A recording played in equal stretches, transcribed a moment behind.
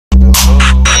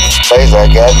Blaze, I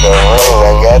got the ring,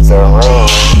 I got the ring.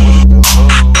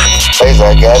 Blaze,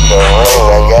 I got the ring,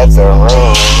 I got the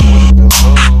ring.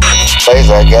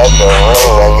 Blaze, I got the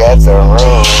ring, I got the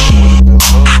ring.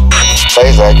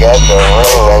 Blaze, I got the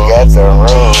ring, I got the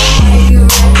ring.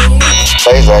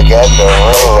 Blaze, I got the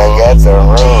ring, I got the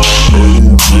ring.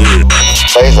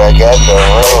 Blaze, I got the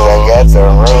ring, I got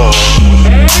the ring.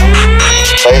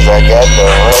 Blaze, I got the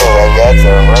ring, I got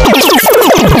the ring.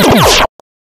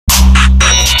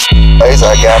 Blaze,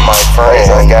 I got my friends,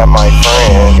 I got my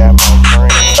friend.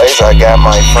 Blaze, I got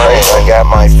my friends, I got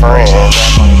my friend.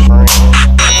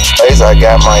 Blaze, I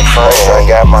got my friends, I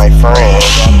got my friend.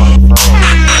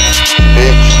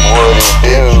 Bitch, what it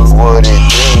do, what it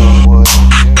do?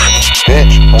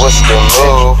 Bitch, what's the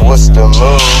move, what's the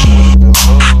move?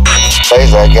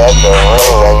 Blaze, I got the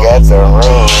ring, I got the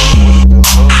ring.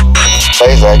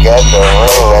 Blaze, I got the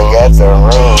ring, I got the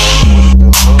ring.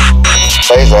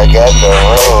 Blaze, I got the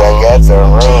ring, I got the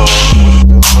ring.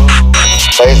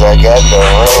 Blaze, I got the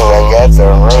ring, I got the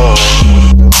ring.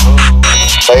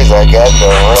 Blaze, I got the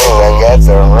ring, I got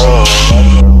the ring.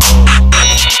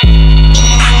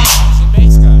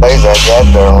 Blaze, I got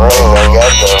the ring, I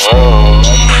got the ring.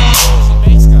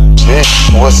 Bitch,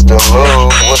 what's the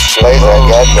move? What's the Blaze, I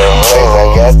got the ring,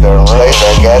 I got the ring. Blaze,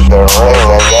 I got the ring,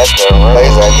 I got the ring.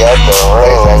 Blaze, I got the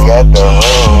ring, I got the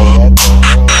ring.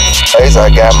 Blaze, I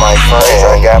got my friends,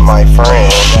 I got my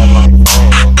friend.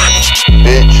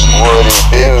 Bitch, what it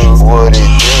do, what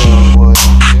it do?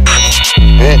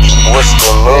 Bitch, what's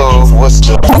the move, what's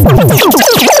the Blaze, I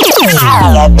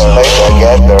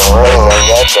got the ring, I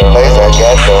got the Blaze, I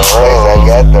got the ring, I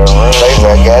got the ring. Blaze,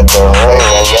 I got the ring,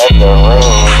 I got the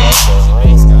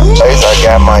ring. Blaze, I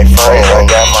got my friends, I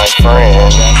got my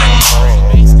friend.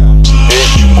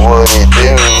 Bitch, what it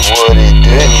do, what it do?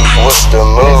 Bitch, what's the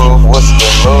move, what's the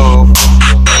move?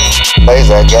 Blaze,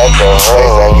 I got the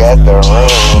ring, I got the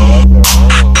ring.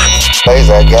 Blaze,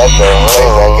 I got the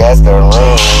ring, I got the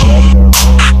ring.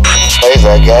 Blaze,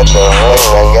 I got the ring,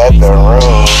 I got the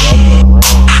ring.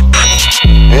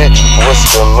 Bitch, what's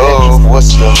the move,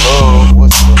 what's the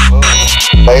move?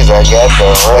 Blaze, I got the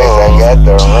ring, I got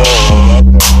the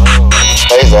ring.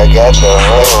 Blaze, I got the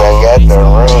ring, I got the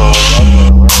ring.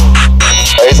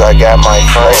 Blaze, I got my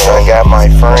friends, I got my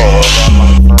friend.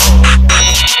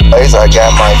 Blaze, I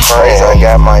got my friends, I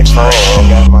got my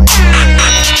friend.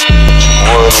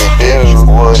 What it do,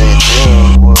 what it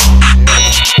do?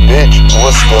 Bitch,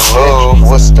 what's the move,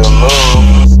 what's the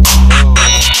move?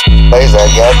 Blaze, I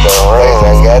got the ring, I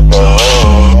got the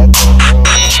ring.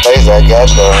 Blaze, I got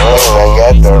the ring, I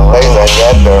got the ring. Blaze, I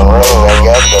got the ring, I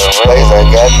got the ring. Blaze, I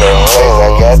got the ring, I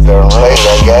got the ring. Blaze, I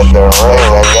got the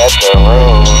ring, I got the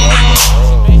ring.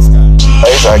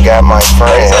 Blaze, I got my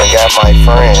friends, I got my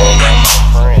friend.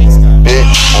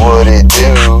 Bitch, what it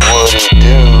do, what it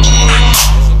do?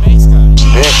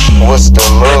 Bitch, what's the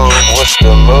move, what's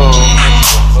the move?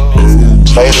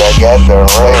 Blaze, I got the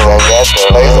ring, I got the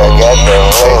Blaze, I got the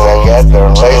ring, I got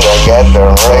the Blaze, I got the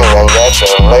ring, I got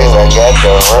the Blaze, I got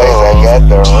the ring, I got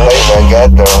the Blaze, I got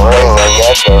the ring, I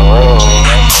got the ring.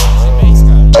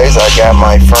 Blaze, I got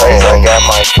my friends, I got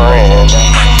my friend.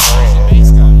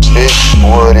 Bitch,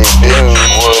 what it do,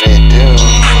 what it do?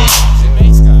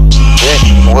 Bitch,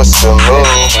 what's the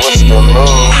move, what's the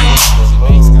move?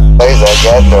 Blaze, I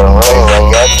got the ring, I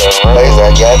got the Blaze, I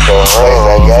got the ring,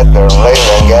 I got the Blaze,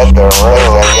 I got the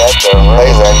ring, I got the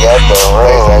Blaze, I got the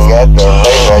ring, I got the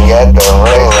Blaze, I got the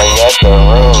ring, I got the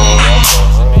ring.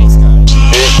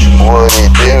 Bitch, what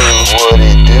it do, what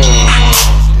it do?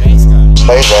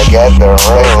 Blaze, I got the ring,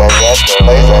 I got the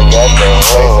Blaze, I got the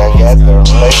ring, I got the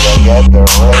Blaze, I got the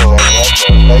ring, I got the Blaze, I got the ring, I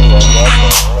got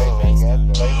the Blaze, I got the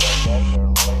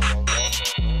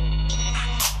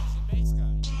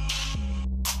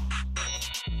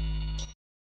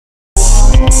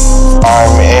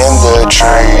I'm in the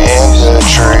tree, in the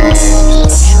trees.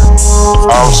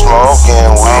 I'm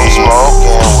smoking weed,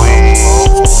 smoking weed.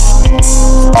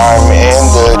 I'm in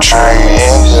the tree,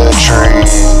 in the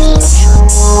trees.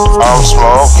 I'm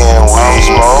smoking weed,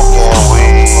 smoking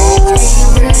weed.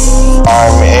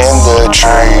 I'm in the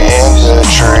tree, in the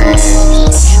trees.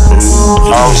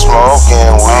 I'm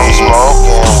smoking weed,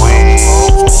 smoking weed.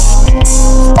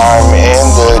 I'm in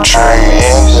the tree,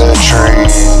 in the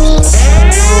trees.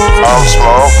 I'm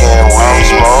smoking weed,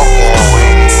 smoking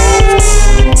weed.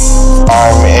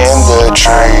 I'm in the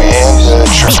tree, in the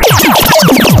tree.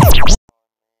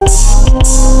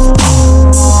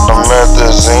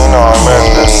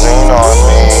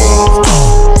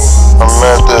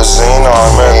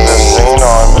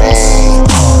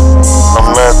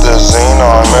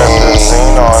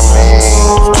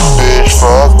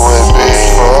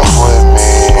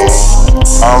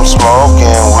 I'm smoking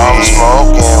weed.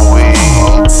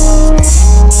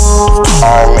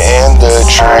 I'm in the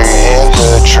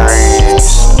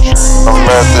trees.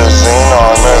 Methazine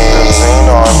on me.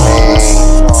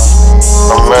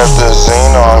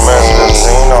 Methazine on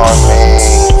me.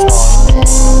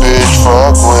 Bitch,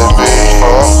 fuck with me.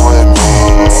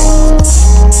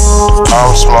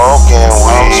 I'm smoking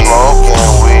weed.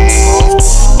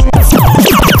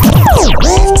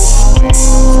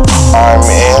 I'm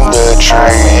in the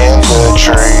trees.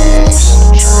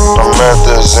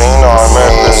 Methazine on me.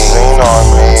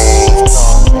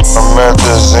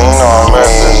 Methazine on me.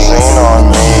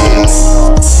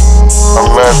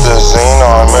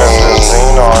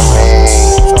 Methazine on me.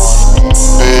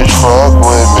 Bitch, fuck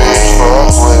with me.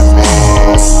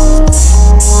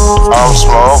 I'm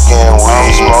smoking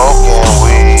weed.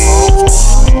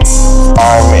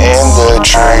 I'm in the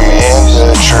trees.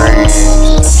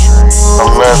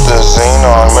 Methazine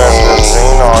on me.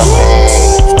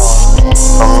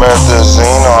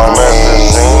 Methazine on me.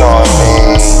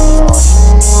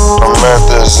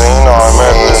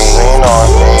 Methazine on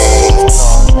me.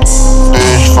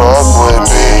 Bitch, fuck with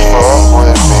me.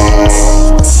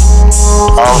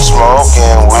 I'm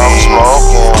smoking weed.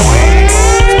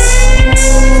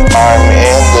 I'm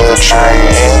in the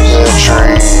trees.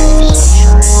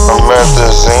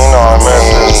 Methazine on me.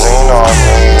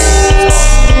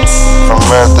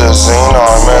 Methazine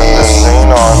on me.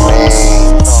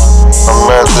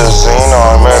 Methazine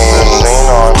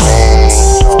on me.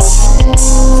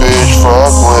 Bitch,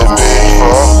 fuck with me.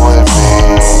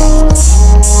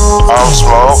 I'm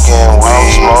smoking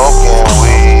weed.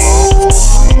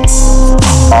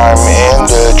 I'm in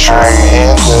the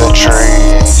trees.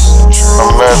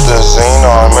 Methazine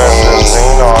on me.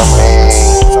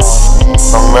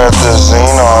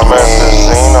 Methazine on me.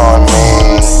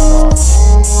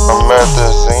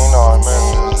 Methazine on me.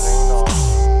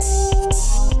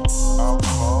 I'm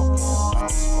smoking weed.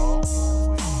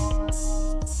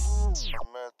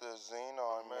 Methazine on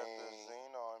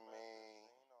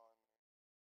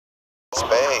me.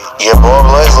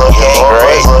 Yaboiblaze looking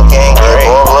great.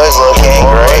 Yaboiblaze looking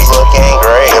great.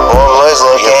 Yaboiblaze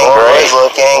looking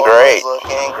great.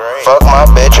 Fuck my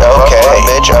bitch, okay.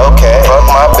 Fuck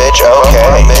my bitch,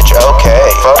 okay.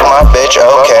 Fuck my bitch,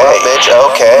 okay.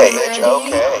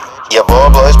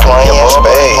 Yaboiblaze playing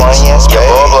spades.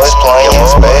 Yaboiblaze playing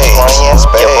spades.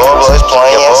 Yaboiblaze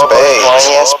playing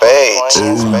spades.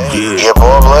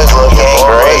 Yaboiblaze looking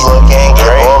great.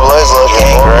 Yaboiblaze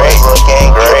looking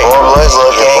great.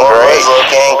 Yaboiblaze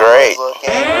looking great.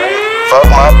 Fuck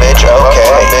my bitch,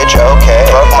 okay.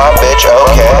 Fuck my bitch,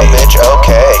 okay.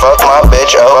 Fuck my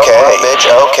bitch, okay.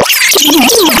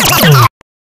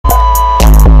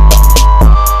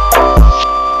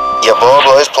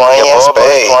 Yaboiblaze playing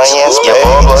spades.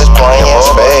 Yaboiblaze playing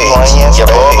spades.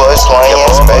 Yaboiblaze playing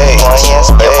spades.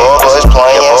 Yaboiblaze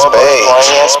playing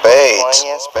spades.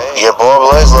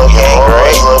 Yaboiblaze looking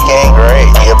great.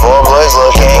 Yaboiblaze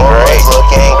looking great.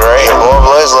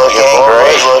 Yaboiblaze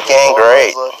looking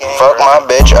great. Fuck my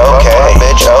bitch, okay.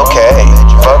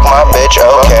 Fuck my bitch,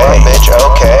 okay.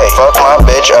 Fuck my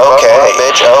bitch, okay.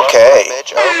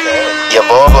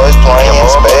 Yaboiblaze playing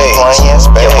spades.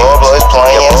 Yaboiblaze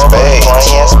playing spades.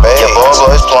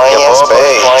 Yaboiblaze playing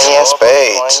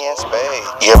spades.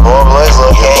 Yaboiblaze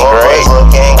looking great.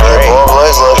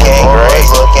 Yaboiblaze looking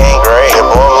great.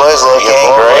 Yaboiblaze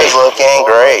looking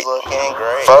great.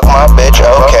 Fuck my bitch,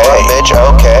 okay.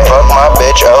 Fuck my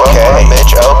bitch, okay.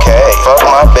 Fuck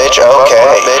my bitch,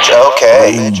 okay.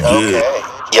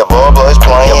 Yaboiblaze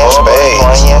playing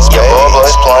spades.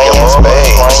 Yaboiblaze playing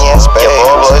spades.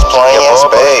 Yaboiblaze playing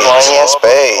spades.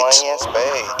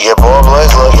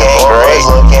 Yaboiblaze looking great.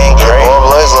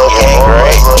 Yaboiblaze looking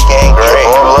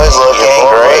great. Yaboiblaze looking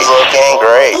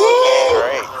great.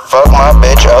 Fuck my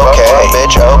bitch, okay.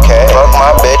 Fuck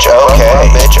my bitch, okay.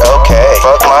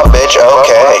 Fuck my bitch,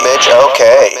 okay.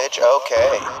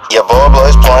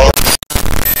 Yaboiblaze playing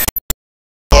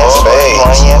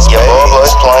spades.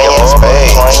 Yaboiblaze playing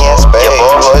spades.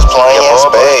 Yaboiblaze playing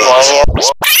spades.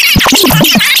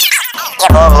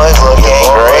 Yaboiblaze looking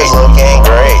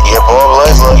great.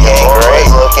 Yaboiblaze looking great.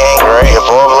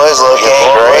 Yaboiblaze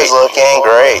looking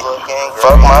great.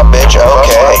 Fuck my bitch,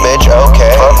 okay.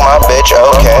 Fuck my bitch,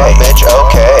 okay.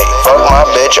 Fuck my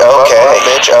bitch, okay.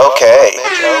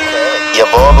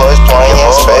 Yaboiblaze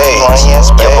playing spades.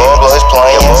 Yaboiblaze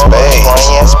playing spades.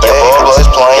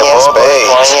 Yaboiblaze playing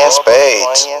spades.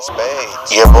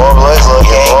 Yaboiblaze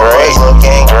looking great.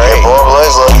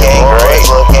 Yaboiblaze looking great.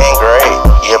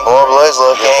 Yaboiblaze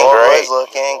looking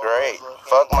great.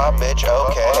 Fuck my bitch,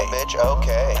 okay.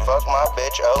 Fuck my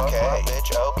bitch, okay.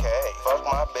 Fuck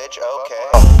my bitch, okay.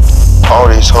 All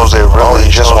these hoes, they really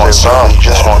just want some,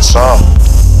 just want some.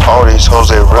 All these hoes,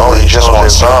 they really just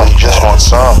want some, just want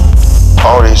some.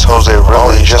 All these hoes, they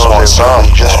really just want some,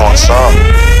 just want some.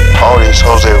 All these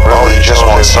hoes, they really just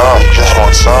want some, just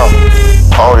want some.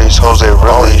 All these hoes, they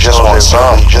really just want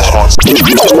some, just want some.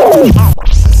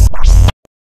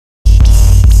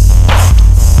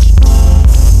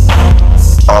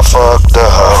 I fucked the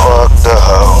hoe,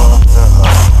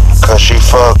 cause she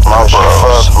fucked my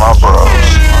bros, my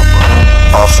bros.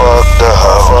 I fucked the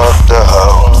hoe,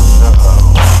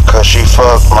 cause she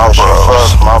fucked my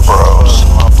bros, my bros.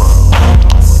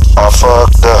 I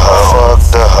fucked the hoe,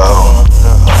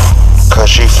 cause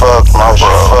she fucked my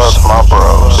bros, my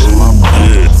bros.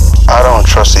 I don't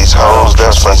trust these hoes,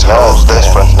 that's for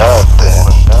nothing.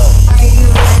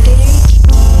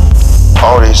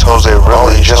 All these hoes, they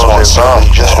really just want some,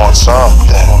 just want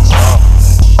something.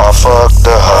 I fucked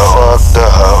the hoe,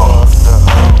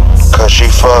 cause she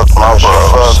fucked my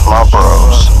bros, my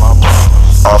bros.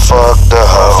 I fucked the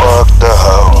hoe,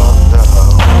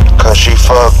 cause she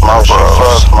fucked my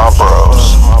bros, my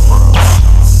bros.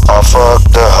 I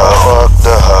fucked the hoe,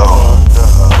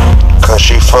 cause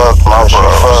she fucked my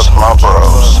bros, my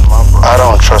bros. I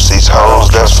don't trust these hoes,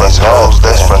 that's for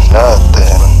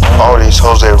nothing. All these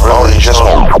hoes, they really just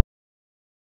want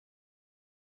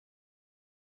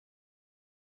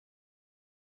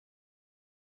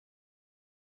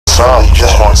some,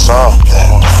 just want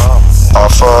something. I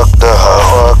fucked the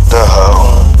hoe,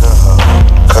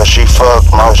 cause she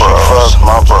fucked my bros,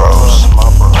 my bros.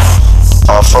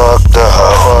 I fucked the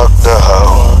hoe,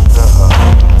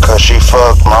 cause she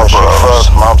fucked my bros,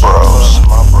 my bros.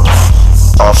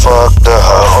 I fucked the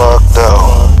hoe,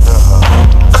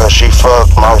 cause she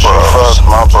fucked my bros,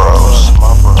 my bros.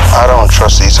 I don't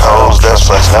trust these hoes, that's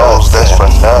for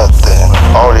nothing.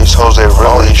 All these hoes, they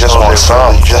really just want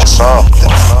some, just something.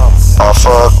 I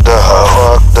fucked the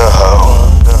hoe,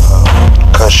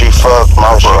 cause she fucked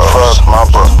my bros, my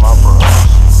bros.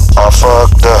 I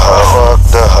fucked the hoe.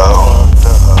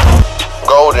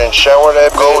 Golden shower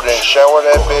that bitch. Golden shower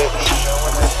that bitch.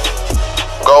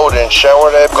 Golden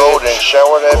shower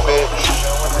that bitch.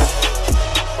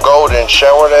 Golden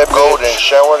shower that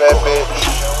bitch.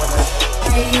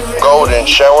 Golden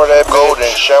shower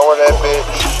that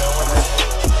bitch.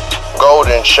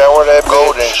 Golden shower that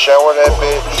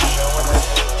bitch.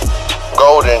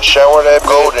 Golden shower that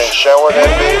bitch. Golden shower that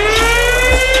bitch.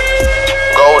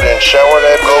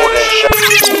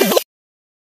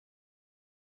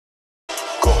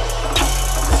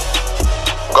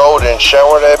 Golden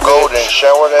shower that golden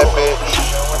shower that bitch.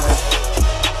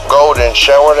 Golden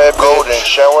shower that golden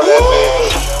shower. Golden shower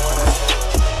that bitch.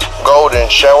 Golden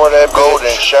shower that bitch.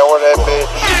 Golden shower that bitch.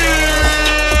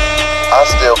 I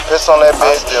still piss on that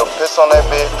bitch.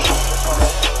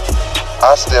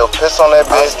 I still piss on that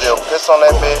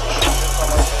bitch.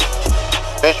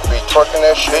 Bitch be twerking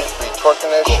that shit.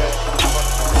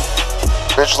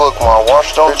 Bitch look, my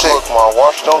wash don't tick.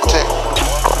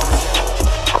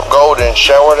 Golden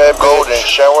shower that bitch. Golden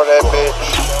shower that bitch.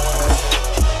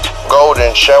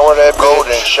 Golden shower that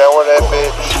bitch.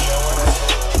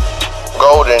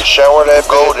 Golden shower that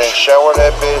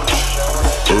bitch.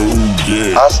 Oh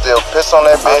yeah. I still piss on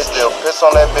that bitch.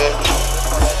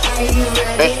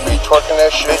 Bitch be twerking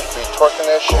that shit.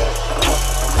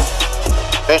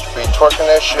 Bitch be twerking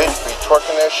that shit. Bitch be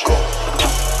twerking that shit.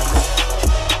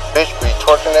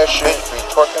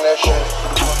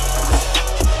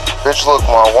 Bitch look,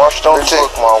 my wash don't tick.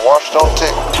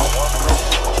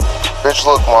 Bitch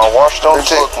look, my wash don't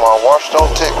tick.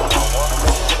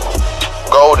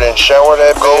 Golden shower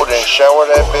that bitch.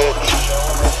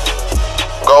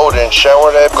 Golden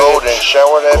shower that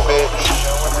bitch.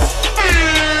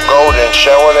 Golden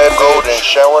shower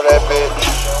that bitch.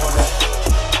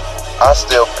 I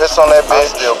still piss on that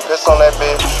bitch.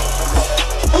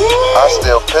 I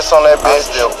still piss on that bitch.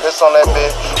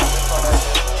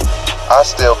 I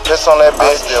still piss on that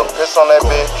bitch.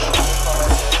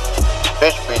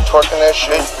 Bitch be twerking that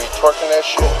shit. Bitch be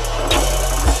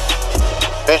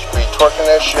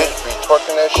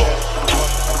twerking that shit.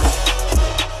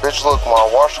 Bitch look, my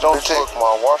wash don't tick.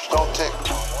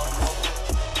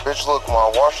 Bitch look, my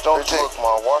wash don't tick.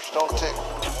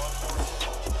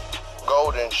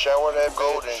 Golden shower that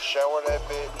bitch.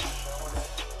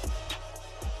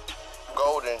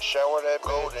 Golden shower that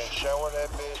bitch.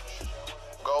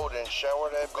 Golden shower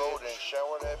that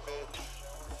bitch.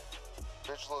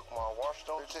 Bitch look, my wash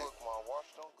don't tick.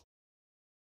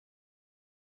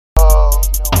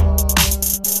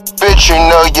 Bitch, you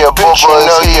know your bubbles,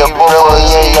 he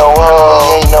really ain't no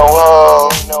hoe.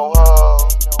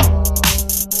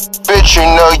 Bitch, you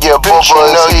know your bubbles,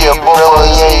 he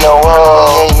really ain't no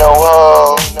hoe.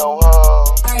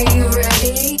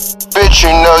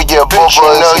 bitch, you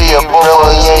know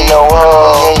Yaboiblaze ain't no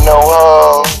hoe, ain't no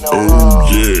hoe. Oh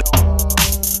yeah.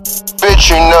 Bitch,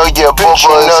 you know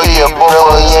Yaboiblaze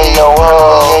ain't no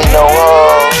hoe, ain't no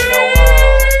hoe.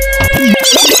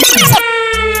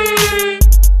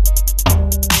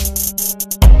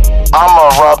 I'ma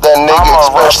rob that nigga,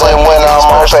 especially when I'm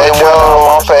on fat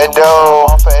dough.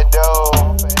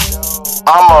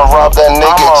 I'ma rob that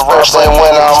nigga, especially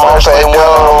when I'm on fat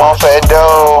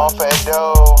dough.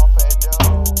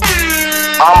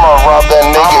 I'ma rob that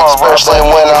nigga, especially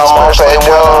when I'm on fat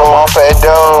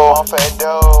dough.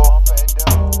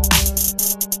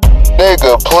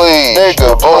 Nigga, please,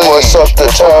 what's up the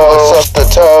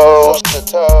toes?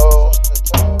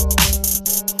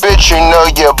 Bitch, you know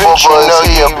Yaboiblaze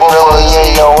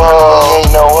ain't no hoe.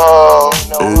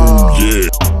 Oh yeah.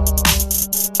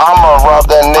 I'ma rob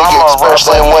that nigga,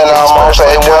 especially when I'm on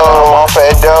fat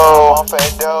dough.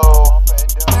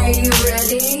 Are you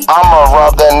ready? I'ma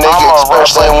rob that nigga,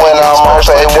 especially when I'm on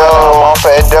fat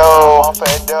dough.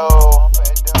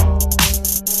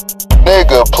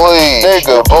 Nigga, please,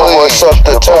 what's up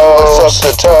the toes?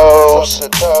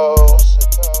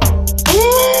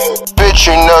 Bitch,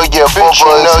 you know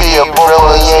Yaboiblaze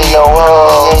ain't no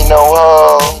hoe.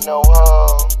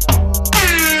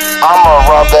 I'ma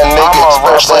rob that nigga,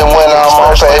 especially when I'm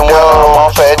on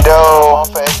fat dough.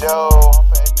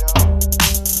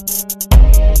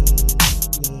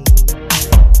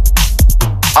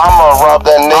 I'ma rob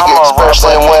that nigga,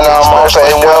 especially when I'm on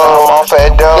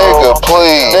fat dough. Nigga,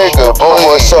 please,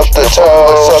 what's up the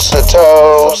toes?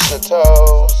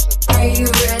 Are you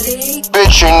ready?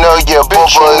 Bitch, you know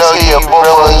Yaboiblaze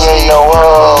ain't no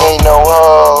hoe.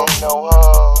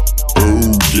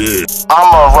 Oh yeah.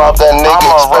 I'ma rob that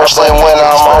nigga, especially when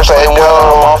I'm on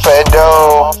fat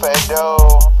dough.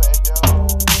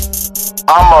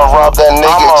 I'ma rob that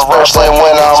nigga, especially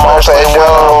when I'm on fat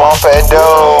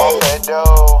dough.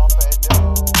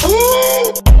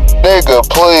 Nigga,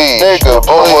 please,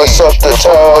 what's up the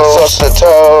toes?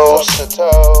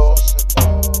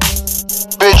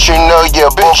 Bitch, you know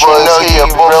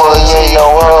Yaboiblaze ain't no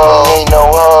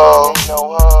hoe.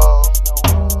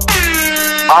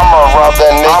 I'ma rob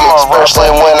that nigga, especially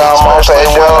when I'm on fat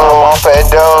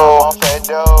dough.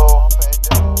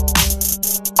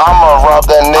 I'ma rob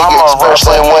that nigga,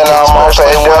 especially when I'm on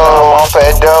fat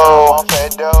dough.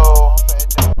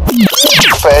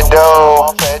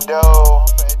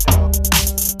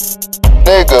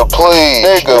 Nigga, please,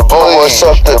 what's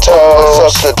up the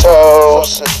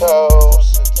toes?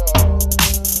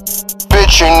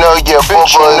 Bitch, you know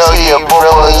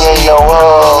Yaboiblaze ain't no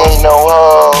hoe.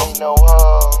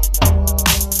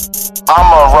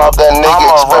 I'ma rob that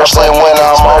nigga, especially when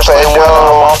I'm on fat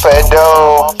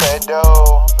dough.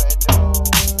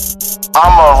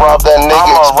 I'ma rob that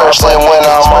nigga, especially when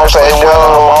I'm on fat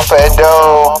dough.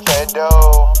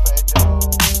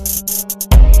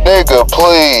 Nigga,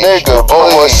 please,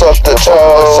 what's up the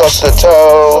toes?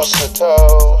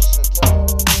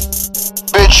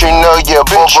 Bitch, you know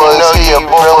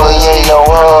Yaboiblaze ain't no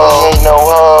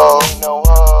hoe.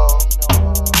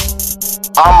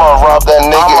 I'ma rob that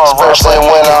nigga, especially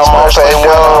when I'm on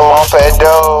fat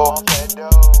dough.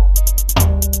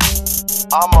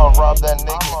 I'ma rob that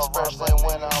nigga, especially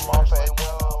when I'm on fat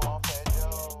dough.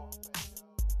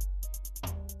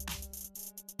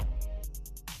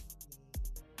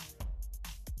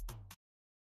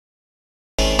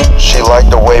 She like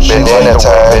the way banana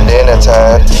tied.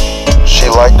 She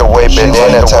like the way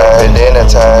banana tied.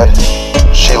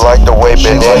 She like the way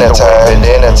banana tied.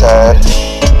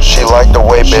 She like the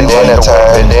way banana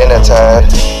tied.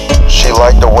 She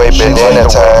like the way banana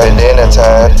tied.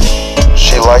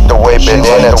 She like the way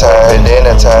banana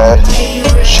tied.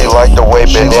 She like the way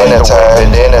banana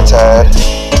tied.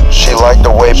 She like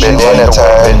the way banana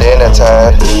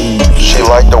tied. She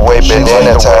like the way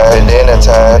banana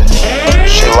tied.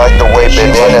 She like the way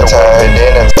banana tied.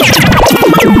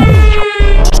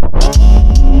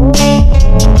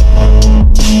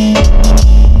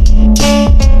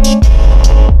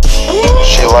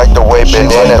 She like the way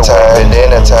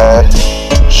banana tied.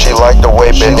 She like the way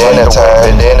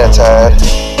banana tied.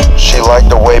 She like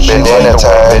the way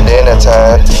banana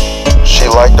tied. She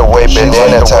like the way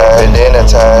banana tied.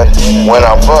 When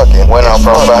I'm fucking,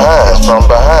 from behind.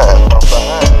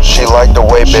 She like the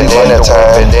way banana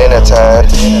tied.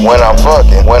 When I'm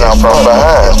fucking,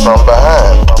 from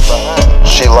behind.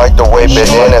 She like the way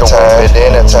banana tied.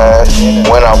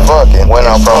 When I'm fucking,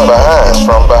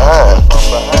 from behind.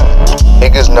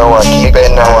 Niggas know I keep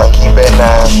at nine.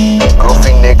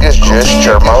 Goofy niggas just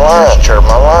chirp my line.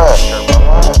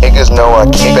 Niggas know I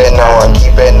keep at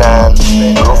nine.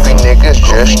 Goofy niggas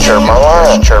just chirp my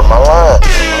line.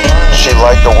 She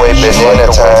like the way banana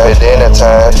tied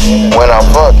when I'm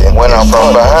fucking, when I'm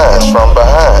from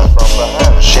behind.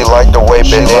 She like the way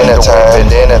banana tied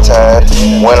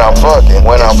when I'm fucking,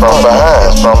 when I'm from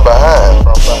behind.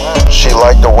 She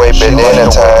like the way banana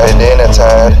tied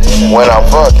when I'm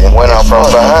fucking, when I'm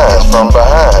from behind.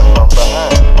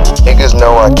 Niggas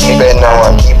know I keep at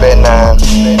 9.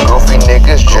 Goofy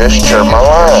niggas just chirp my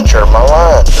line.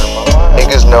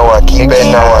 Niggas know I keep at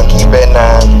 9.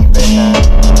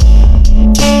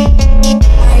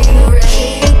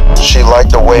 She like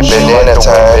the way banana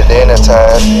tied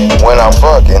when I'm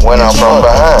fucking, when I'm from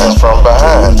behind.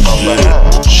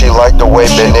 She like the way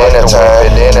banana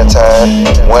tied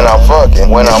when I'm fucking,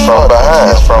 when I'm from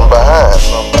behind.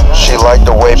 She like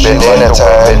the way banana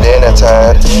tied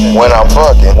when I'm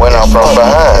fucking, when I'm from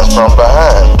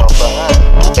behind.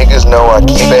 Niggas know I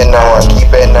keep at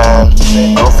 9.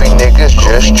 Goofy niggas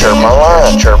just chirp my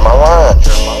line.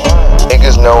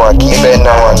 Niggas know I keep at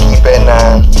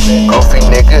 9. Goofy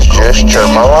niggas just chirp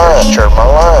my line.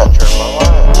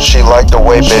 She like the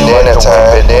way banana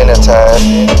tied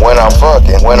when I'm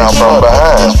fucking, when I'm from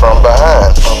behind.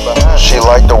 She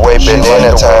like the way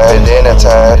banana tied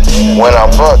when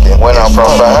I'm fucking, when I'm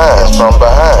from behind.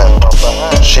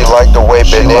 She like the way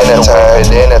banana tied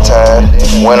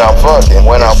when I'm fucking,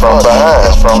 when I'm from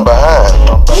behind.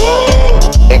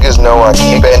 Niggas know I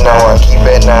keep at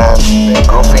 9.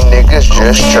 Goofy niggas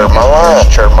just chirp my line.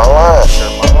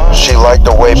 She like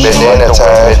the way banana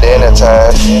tied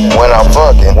when I'm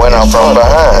fucking, when I'm from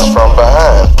behind.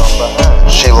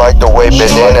 She like the way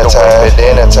banana tied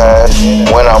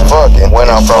when I'm fucking, when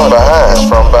I'm from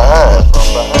behind.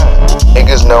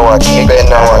 Niggas know I keep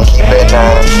at 9.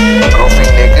 Goofy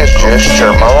niggas just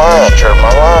chirp my line.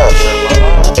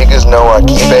 Niggas know I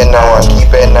keep at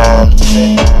 9.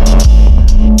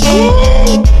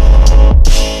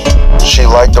 She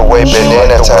like the way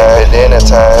banana tied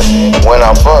when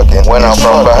I'm fucking, when I'm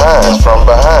from behind.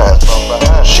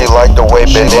 She like the way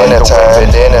banana tied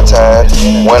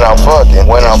when I'm fucking,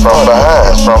 when I'm from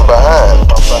behind.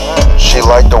 She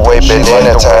like the way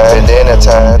banana tied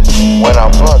when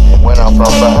I'm fucking, when I'm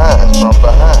from behind.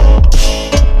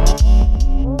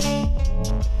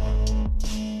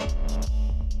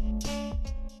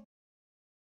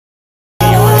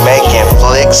 Making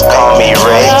flicks, call me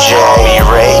Ray J.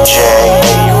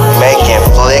 Making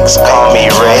flicks, call me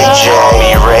Ray J.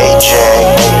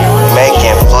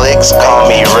 Making flicks, call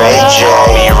me Ray J.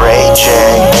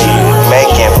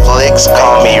 Making flicks,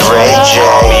 call me Ray J.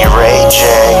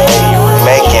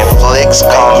 Making flicks,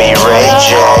 call me Ray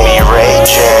J.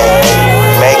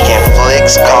 Making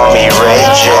flicks, call me Ray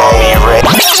J.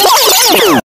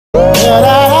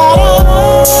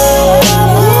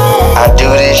 I do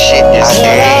this shit just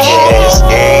every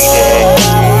day.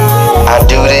 I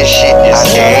do this shit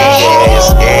just every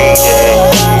day.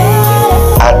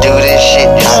 I do this shit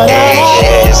just every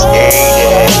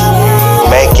day.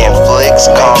 Making flicks,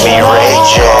 call me Ray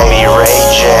J.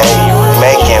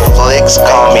 Making flicks,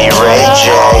 call me Ray J.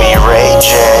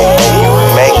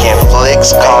 Making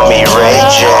flicks, call me Ray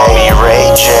J.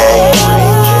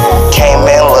 Came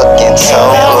in looking so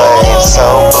blessed.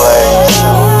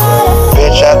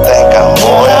 Bitch, I think I'm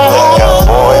boy.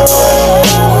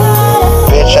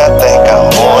 Bitch, I think I'm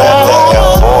boy.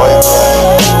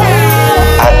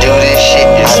 I do this shit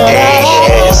just every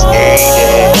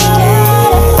day.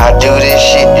 I do this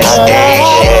shit just every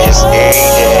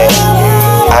day.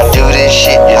 I do this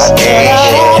shit just every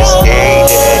day.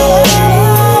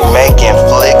 Making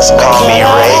flicks, call me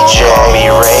Ray J.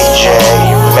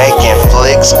 Making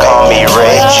flicks, call me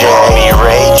Ray J.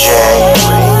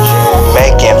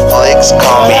 Making flicks,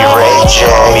 call me Ray J.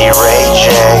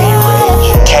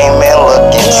 Came in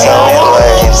looking so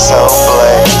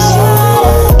blessed.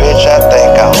 Bitch, I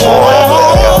think I'm boy.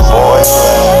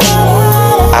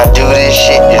 I do this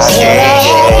shit just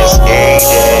every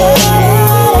day.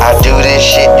 I do this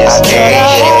shit just every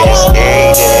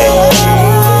day.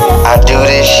 I do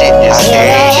this shit just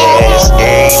every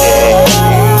day.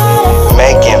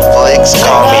 Making flicks,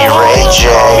 call me Ray J.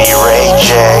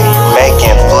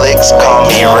 Making flicks, call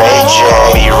me Ray J.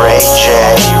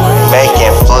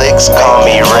 Making flicks, call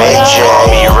me Ray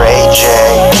J.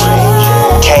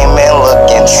 Came in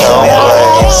looking so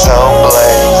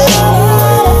blessed.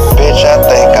 Bitch, I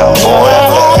think I'm boy.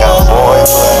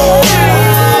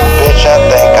 Bitch, I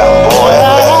think I'm boy.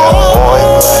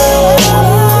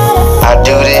 I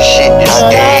do this shit just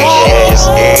every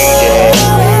day.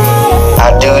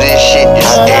 I do this shit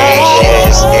just every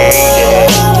day.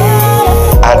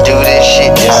 I do this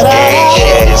shit just every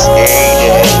day.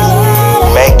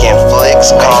 Making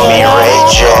flicks, call me Ray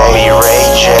J.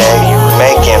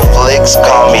 Making flicks,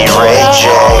 call me Ray J.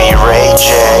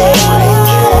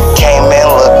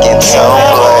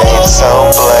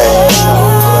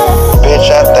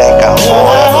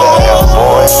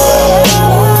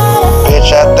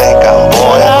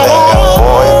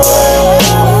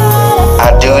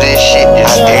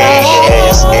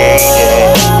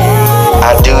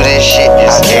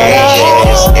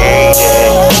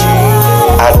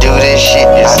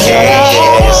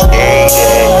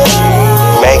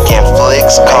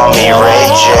 flicks, call me Ray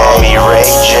J.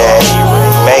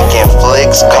 Making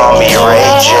flicks, call me Ray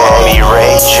J.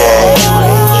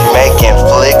 Making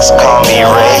flicks, call me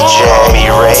Ray J.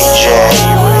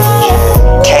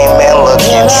 Came in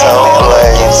looking so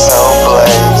blaze.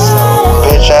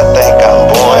 Bitch, I think I'm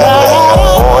boy.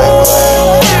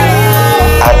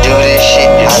 I do this shit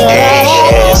just every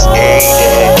day.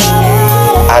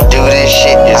 I do this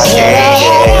shit just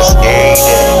every day.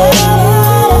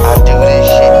 I do this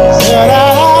shit just every day.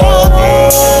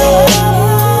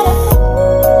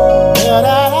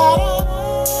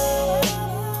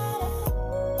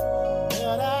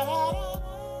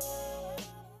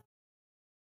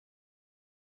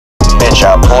 Bitch,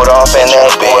 I pulled off in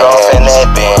that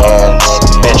Benz.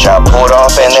 Bitch, I pulled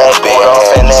off in that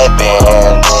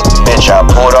Benz. Bitch, I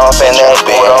pulled off in that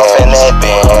Benz.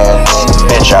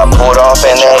 Bitch, I pulled off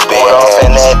in that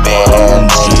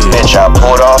Benz. Bitch, I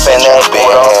pulled off in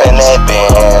that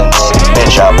Benz.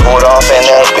 Bitch, I pulled off in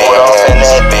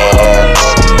that Benz.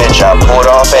 Bitch, I pulled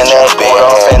off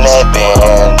in that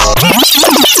Benz.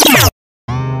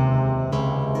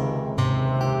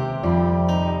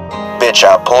 Bitch,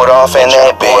 I pulled off in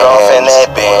that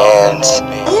Benz.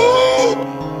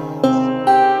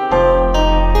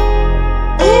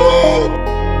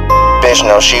 Bitch,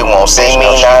 no, she won't see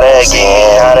me not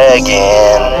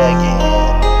again.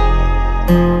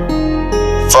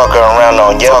 Fuck around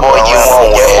on Yaboi, you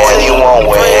won't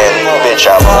win. Bitch,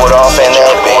 I pulled off in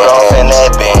that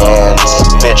Benz.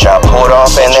 Bitch, I pulled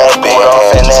off in that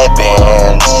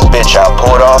Benz. Bitch, I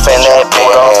pulled off in that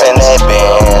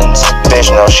Benz. Bitch,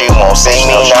 no, she won't see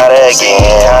me not again.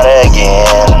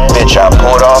 Bitch, I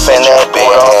pulled off in that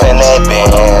Benz.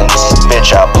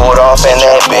 Bitch, I pulled off in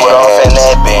that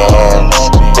Benz.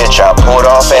 Bitch, I pulled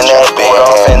off in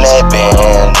that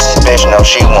Benz. Bitch, no,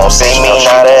 she won't see me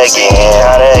not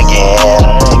again.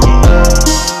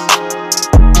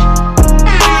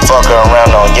 Fuck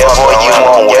around on Yaboi, you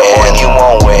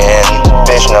won't win.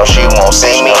 Bitch, no, she won't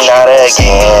see me not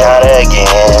again.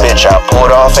 Bitch, I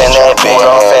pulled off in that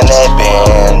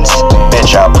Benz.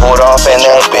 Bitch, I pulled off in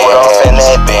that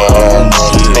Benz.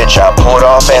 Bitch, I pulled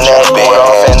off in that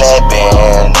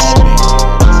Benz.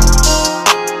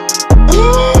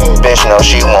 Bitch, no,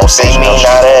 she won't see me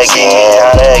not again.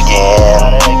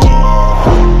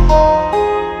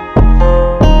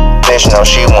 Bitch, no,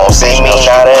 she won't see me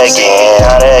not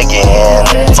again.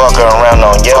 Fuck around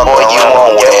on Yaboi, you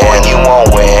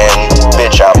won't win.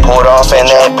 Bitch, I pulled off in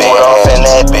that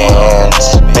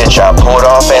Benz. Bitch, I pulled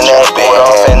off in that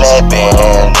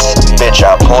Benz. Bitch,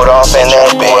 I pulled off in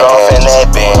that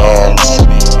Benz.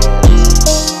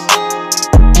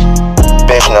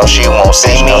 Bitch, no, she won't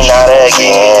see me not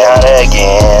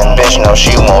again. Bitch, no,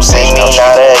 she won't see me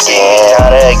not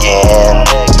again.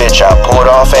 Bitch, I pulled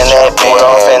off in that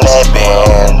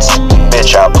Benz.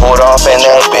 Bitch, I pulled off in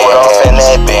that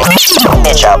Benz.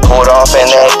 Bitch, I pulled off in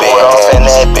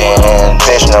that Benz.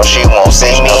 Bitch, no, she won't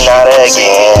see me not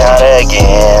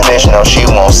again. Bitch, no, she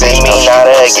won't see me not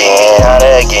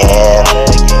again.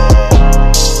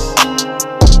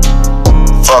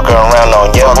 Fuck around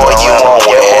on Yaboi, you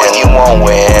won't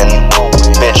win.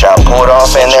 Bitch, I pulled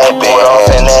off in that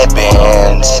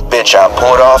Benz. Bitch, I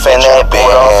pulled off in that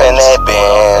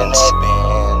Benz.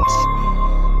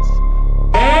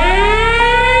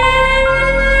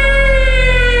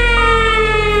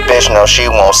 Bitch, no, she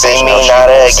won't see me not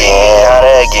again.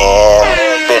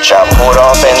 Bitch, I pulled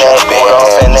off in that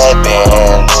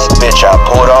Benz. Bitch, I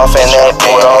pulled off in that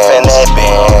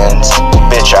Benz.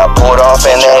 Bitch, I pulled off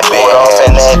in that Benz.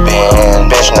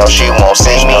 Bitch, no, she won't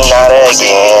see me not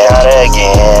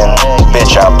again.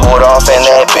 Bitch, I pulled off in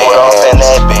that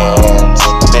Benz.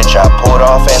 Bitch, I pulled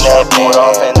off in that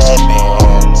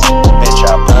Benz. Bitch,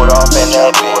 I pulled off in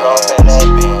that Benz.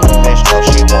 Bitch, no,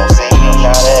 she won't see me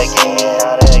not again.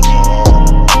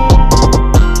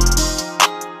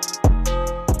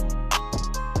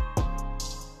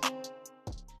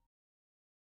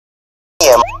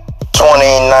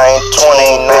 29,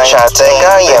 bitch, I think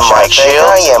I am Mike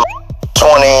Shield.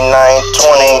 29,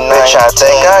 bitch, I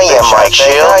think I am Mike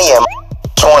Shield.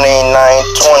 29,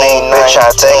 bitch,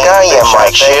 I think I am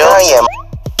Mike Shield.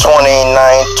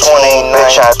 29,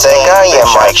 bitch, I think I am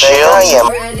Mike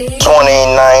Shield.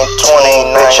 29, bitch,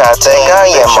 I think I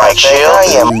am Mike Shield.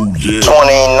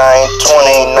 29,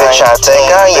 bitch, I think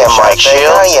I am Mike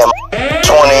Shield.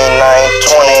 29,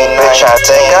 bitch, I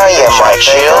think I am Mike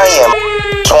Shield.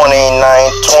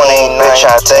 29, bitch,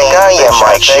 I think I am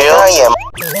Mike Shield.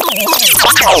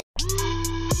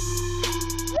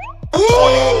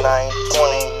 29,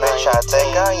 bitch, I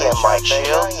think I am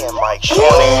Mike Shield.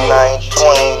 29,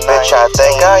 bitch, I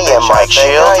think I am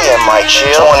Mike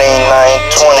Shield.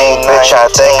 29, Bitch, I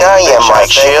think I am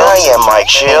Mike Shield. I am Mike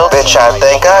Shield. Bitch, I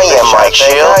think I am Mike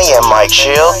Shield. I am Mike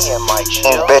Shield.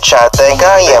 Bitch, I think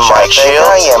I am Mike Shield.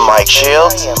 I am Mike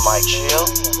Shield.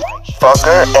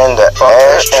 Fucker in the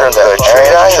ass, trick or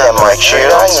treat. I am Mike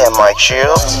Shield. I am Mike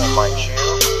Shield.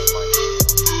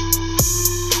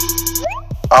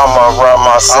 I'ma run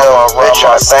myself, bitch.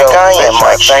 I think I am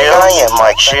Mike Shield. I am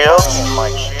Mike Shield.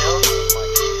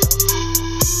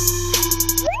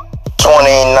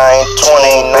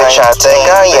 2920, bitch, I think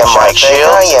I am Mike Shield.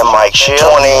 I am Mike Shield.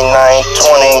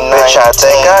 2920, bitch, I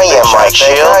think I am Mike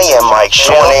Shield. I am Mike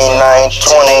Shield.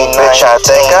 2920, bitch, I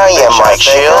think I am Mike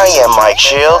Shield. I am Mike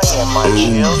Shield.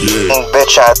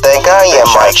 Bitch, I think I am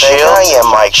Mike Shield. I am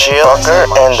Mike Shield. Fucker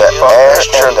in the ass,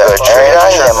 trick or treat.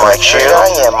 I am Mike Shield.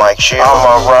 I am Mike Shield.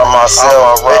 I'ma run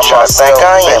myself, bitch. I think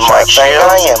I am Mike Shield.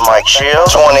 I am Mike Shield.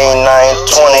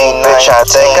 2920, bitch, I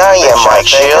think I am Mike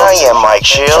Shield. I am Mike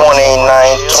Shield.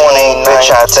 2920, bitch,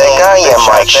 I think I am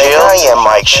Mike Shield. I am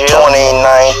Mike Shield.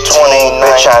 2920,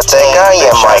 bitch, I think I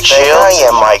am Mike Shield. I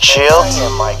am Mike Shield.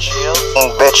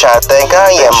 Bitch, I think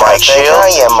I am Mike Shield. I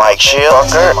am Mike Shield.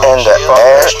 Fucker in the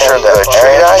ass, trick or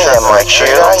treat. I am Mike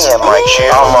Shield. I am Mike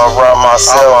Shield. I'ma run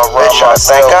myself, bitch. I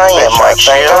think I am Mike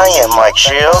Shield. I am Mike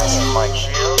Shield.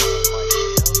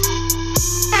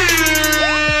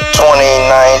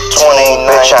 2920,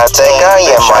 bitch, I think I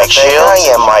am Mike Shield. I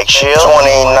am Mike Shield.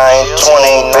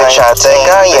 2920, bitch, I think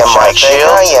I am Mike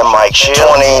Shield. I am Mike Shield.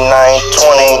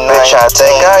 2920, bitch, I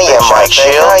think I am Mike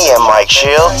Shield. I am Mike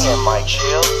Shield.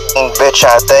 Bitch,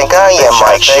 I think I am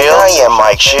Mike Shield. I am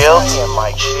Mike Shield.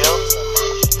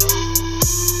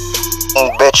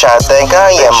 Bitch, I think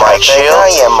I am Mike Shield.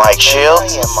 I am Mike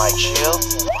Shield.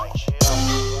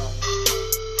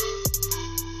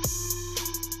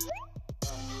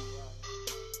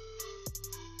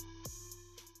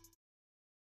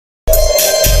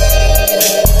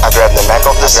 I grab the Mac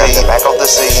off the seat, Mac off the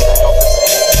seat.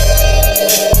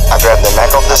 I grab the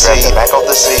Mac off the seat, Mac off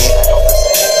the seat.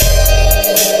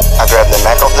 I grab the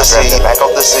Mac off the seat, Mac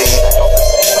off the seat.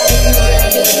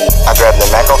 I grab the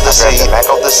Mac off the seat, Mac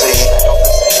off the seat.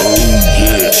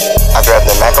 I grab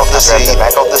the Mac off the seat,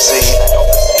 Mac off the seat.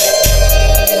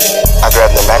 I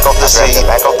grab the Mac off the seat,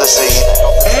 Mac off the seat.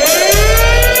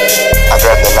 I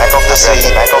grab the Mac off the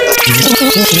seat, Mac off the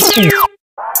seat.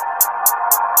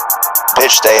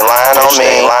 Bitch, they lying on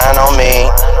me, lying on me.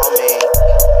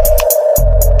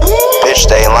 Bitch,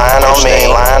 they lying on me,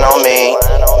 lying on me.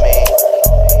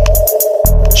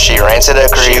 She ran to the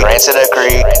creek, ran to the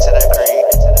creek.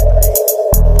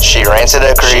 She ran to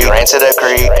the creek, ran to the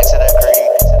creek.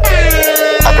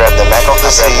 I grabbed the Mac off the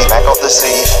seat, Mac off the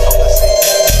seat.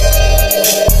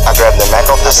 I grabbed the Mac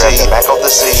off the seat, Mac off the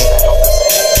seat.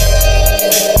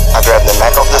 I grabbed the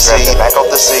Mac off the seat, Mac off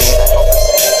the seat.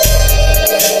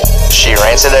 She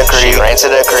ran to the creek, ran to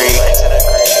the creek.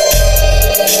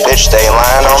 Bitch, they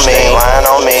lying on me, lying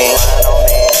on me.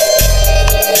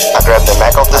 I grabbed the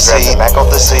Mac off the seat, Mac off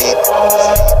the seat.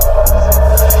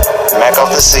 Mac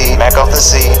off the seat, Mac off the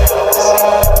seat.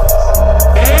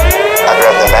 I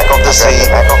grabbed the Mac off the seat,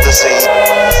 Mac off the seat.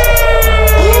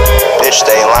 Bitch,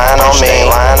 they lying on me,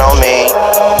 lying on me.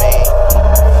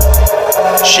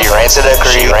 She ran to the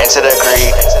creek, ran to the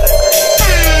creek.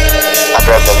 I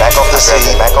grabbed the Mac off the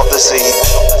seat, Mac off the seat.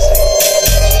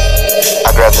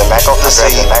 I grabbed the Mac off the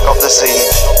seat, Mac off the seat.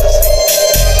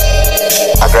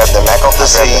 I grabbed the Mac off the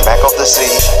seat, Mac off the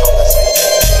seat.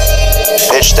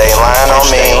 Bitch, they lying on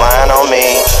me, lying on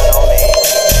me.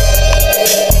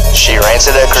 She ran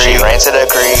to the creek, ran to the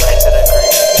creek.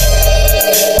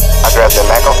 I grabbed the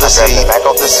Mac off the seat, Mac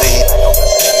off the seat.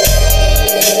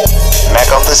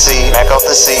 Mac off the seat, Mac off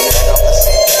the seat.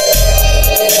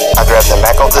 I grabbed the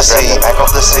Mac off the seat, Mac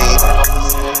off the seat.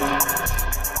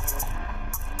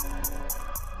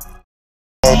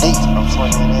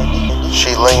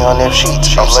 She lay on them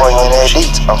sheets, I'm swinging that deep,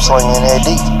 I'm swinging that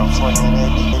deep.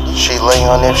 She lay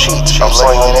on them sheets, I'm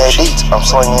swinging that deep, I'm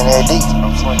swinging that deep.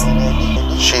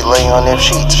 She lay on them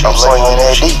sheets, I'm swinging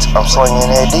that deep, I'm swinging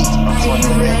that deep.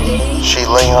 She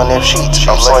lay on them sheets,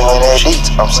 I'm swinging that deep,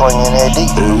 I'm swinging that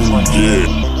deep.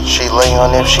 She lay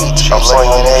on them sheets, I'm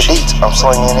swinging that deep, I'm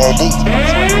swinging that deep.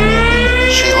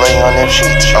 She lay on them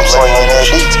sheets, I'm swinging that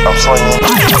deep, I'm swinging.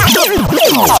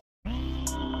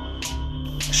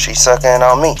 She sucking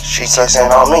on me, she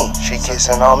kissing on me, she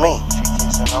kissing on me, she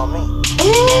kissing on me.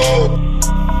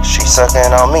 She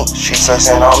sucking on me, she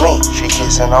kissing on me, she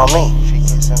kissing on me, she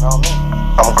kissing on me.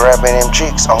 I'm grabbing them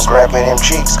cheeks, I'm grabbing them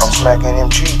cheeks, I'm smacking them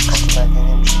cheeks, I'm smacking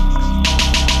them cheeks.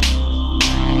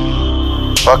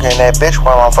 Fucking that bitch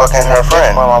while I'm fucking her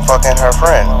friend.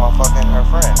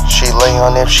 She lay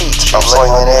on them sheets, I'm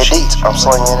slinging that deep.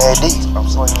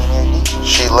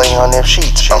 She lay on them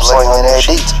sheets, I'm slinging that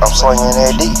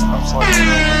deep.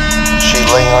 She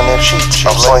lay on them sheets,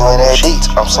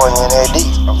 I'm slinging that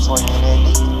deep.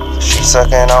 She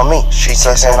sucking on me, she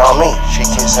kissing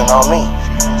on me.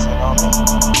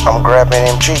 I'm grabbing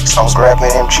them cheeks, I'm smacking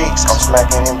them cheeks.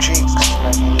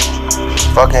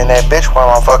 Fucking that bitch while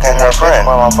I'm fucking her friend.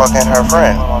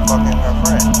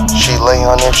 She lay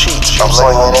on them sheets, I'm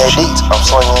slinging that deep.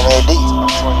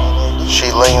 She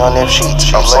lay on them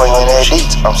sheets, I'm slinging that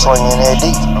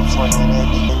deep.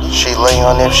 She lay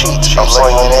on them sheets, I'm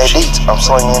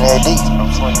slinging that deep.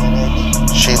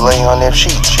 She lay on them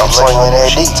sheets,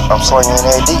 I'm slinging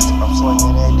that deep.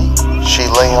 She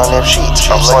lay on them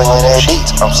sheets, I'm slinging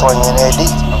that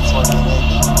deep.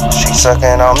 She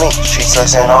sucking on me, she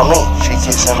kissing on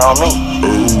me.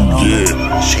 Oh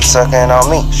yeah. She sucking on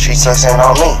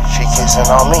me, she kissing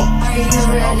on me. Are you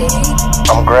ready?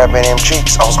 I'm grabbing them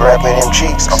cheeks, I'm smacking them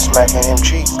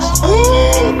cheeks.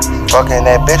 Fucking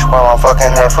that bitch while I'm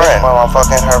fucking her friend.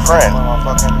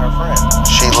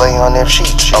 She lay on them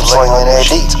sheets, I'm slinging that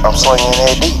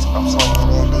deep.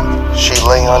 She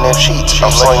lay on them sheets,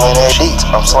 I'm slinging that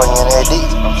deep.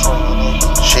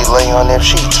 She lay on them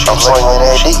sheets, I'm slinging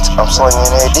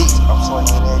that deep.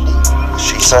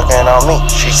 She sucking on me,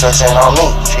 she kissing on me.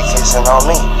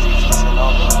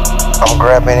 I'm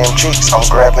grabbing them cheeks, I'm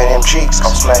smacking them cheeks.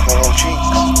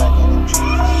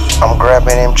 I'm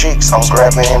grabbing them cheeks,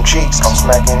 I'm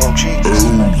smacking them cheeks.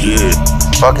 Oh yeah.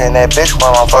 Fucking that bitch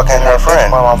while I'm fucking her friend.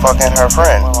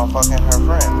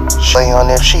 She lay on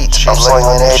them sheets,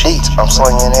 I'm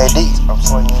slinging that deep.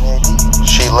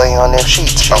 She lay on them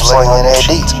sheets, I'm slinging that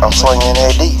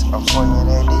deep.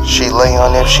 She lay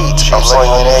on them sheets, I'm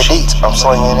slinging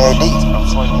that deep.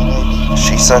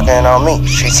 She sucking on me,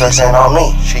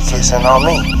 she kissing on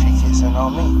me.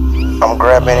 I'm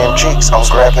grabbing them cheeks, I'm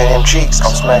smacking them cheeks.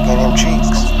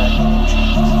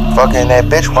 Fucking that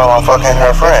bitch while I'm fucking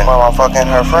her friend.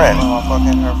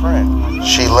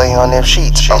 She lay on them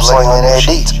sheets, I'm slinging that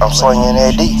deep.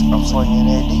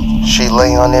 She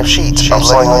lay on them sheets, I'm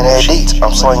slinging that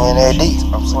deep.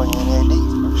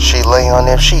 She lay on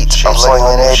them sheets,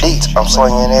 I'm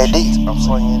slinging that deep.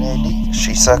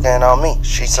 She sucking on me,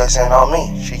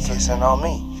 she kissing on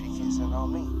me.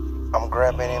 I'm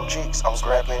grabbing them cheeks, I'm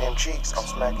smacking them cheeks.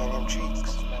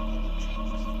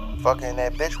 Fucking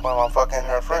that bitch while I'm fucking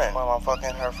her friend.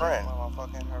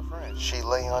 She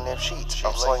lay on them sheets,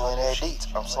 I'm slinging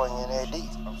that deep.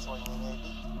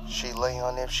 She lay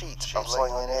on them sheets, I'm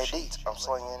slinging that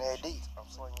deep.